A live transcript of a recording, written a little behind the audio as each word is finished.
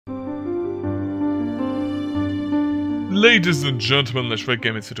Ladies and gentlemen, let's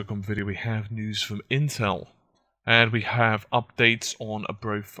RedGamer.com video. We have news from Intel, and we have updates on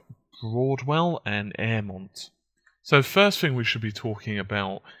both Broadwell and Airmont. So first thing we should be talking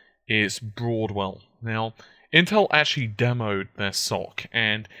about is Broadwell. Now, Intel actually demoed their SoC,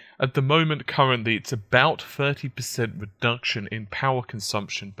 and at the moment, currently, it's about 30% reduction in power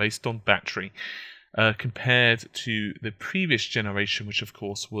consumption based on battery, compared to the previous generation, which of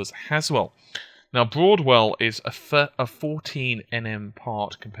course was Haswell. Now, Broadwell is a 14 nm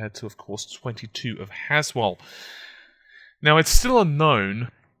part compared to, of course, 22 of Haswell. Now, it's still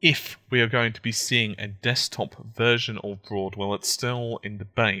unknown if we are going to be seeing a desktop version of Broadwell. It's still in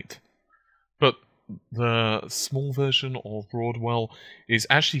debate. But the small version of Broadwell is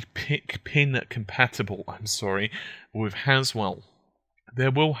actually pin compatible, with Haswell.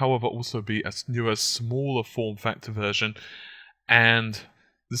 There will, however, also be a newer, smaller form factor version, and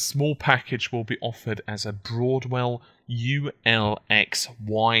the small package will be offered as a Broadwell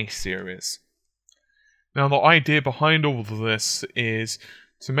ULXY series. Now, the idea behind all of this is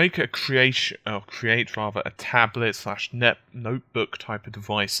to make a create a tablet/notebook type of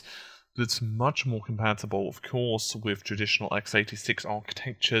device that's much more compatible, of course, with traditional x86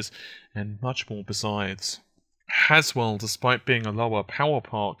 architectures and much more besides. Haswell, despite being a lower power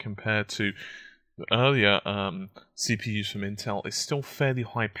part compared to the earlier CPUs from Intel, is still fairly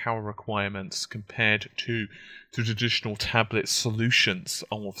high power requirements compared to traditional tablet solutions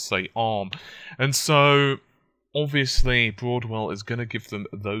of, say, ARM. And so, obviously, Broadwell is going to give them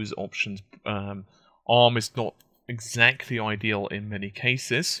those options. ARM is not exactly ideal in many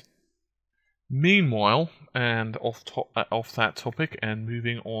cases. Meanwhile, and off that topic and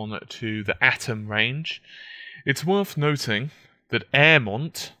moving on to the Atom range, it's worth noting that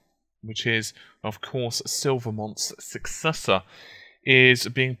Airmont, which is, of course, Silvermont's successor, is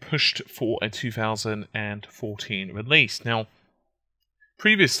being pushed for a 2014 release. Now,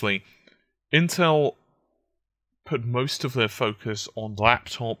 previously, Intel put most of their focus on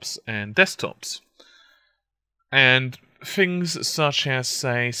laptops and desktops, and things such as,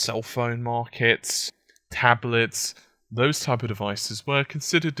 say, cell phone markets, tablets, those type of devices were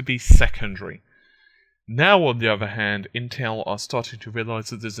considered to be secondary. Now, on the other hand, Intel are starting to realize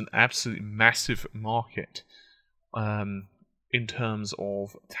that there's an absolutely massive market in terms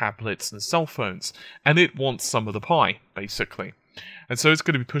of tablets and cell phones, and it wants some of the pie, basically. And so it's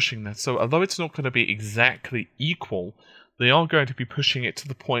going to be pushing that. So although it's not going to be exactly equal, they are going to be pushing it to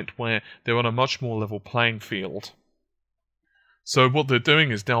the point where they're on a much more level playing field. So what they're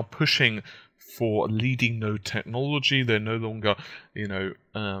doing is now pushing for leading node technology. They're no longer, a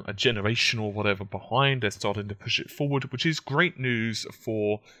generation or whatever behind. They're starting to push it forward, which is great news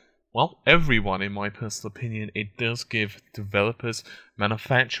for, well, everyone, in my personal opinion. It does give developers,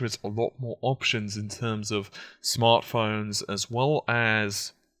 manufacturers, a lot more options in terms of smartphones as well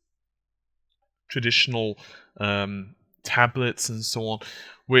as traditional tablets and so on,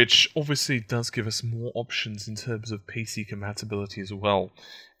 which obviously does give us more options in terms of PC compatibility as well.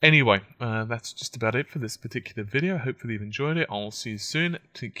 Anyway, that's just about it for this particular video. Hopefully you've enjoyed it. I'll see you soon.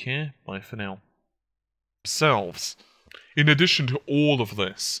 Take care. Bye for now. In addition to all of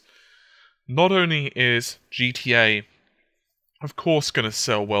this, not only is GTA, of course, going to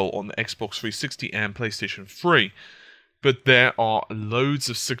sell well on the Xbox 360 and PlayStation 3, but there are loads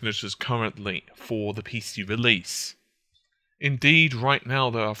of signatures currently for the PC release. Indeed, right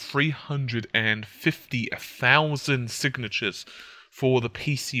now there are 350,000 signatures for the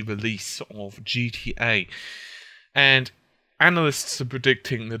PC release of GTA, and analysts are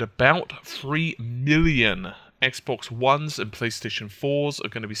predicting that about 3 million Xbox Ones and PlayStation 4s are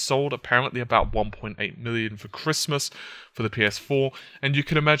going to be sold, apparently about 1.8 million for Christmas for the PS4, and you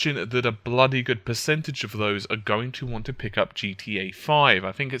can imagine that a bloody good percentage of those are going to want to pick up GTA 5.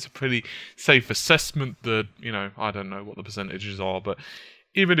 I think it's a pretty safe assessment that, I don't know what the percentages are, but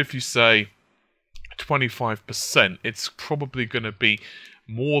even if you say 25%, it's probably going to be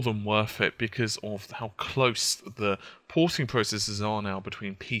more than worth it because of how close the porting processes are now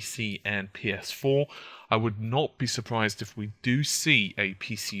between PC and PS4. I would not be surprised if we do see a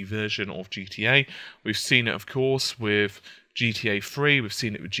PC version of GTA. We've seen it, of course, with GTA 3, we've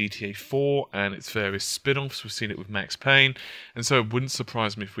seen it with GTA 4 and its various spin-offs, we've seen it with Max Payne, and so it wouldn't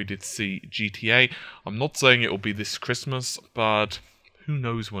surprise me if we did see GTA. I'm not saying it will be this Christmas, but who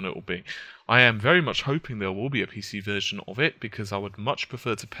knows when it will be. I am very much hoping there will be a PC version of it, because I would much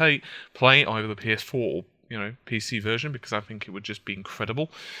prefer to play either the PS4 or PC version, because I think it would just be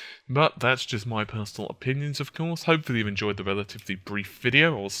incredible. But that's just my personal opinions, of course. Hopefully you've enjoyed the relatively brief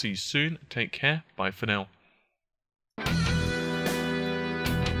video. I'll see you soon. Take care. Bye for now.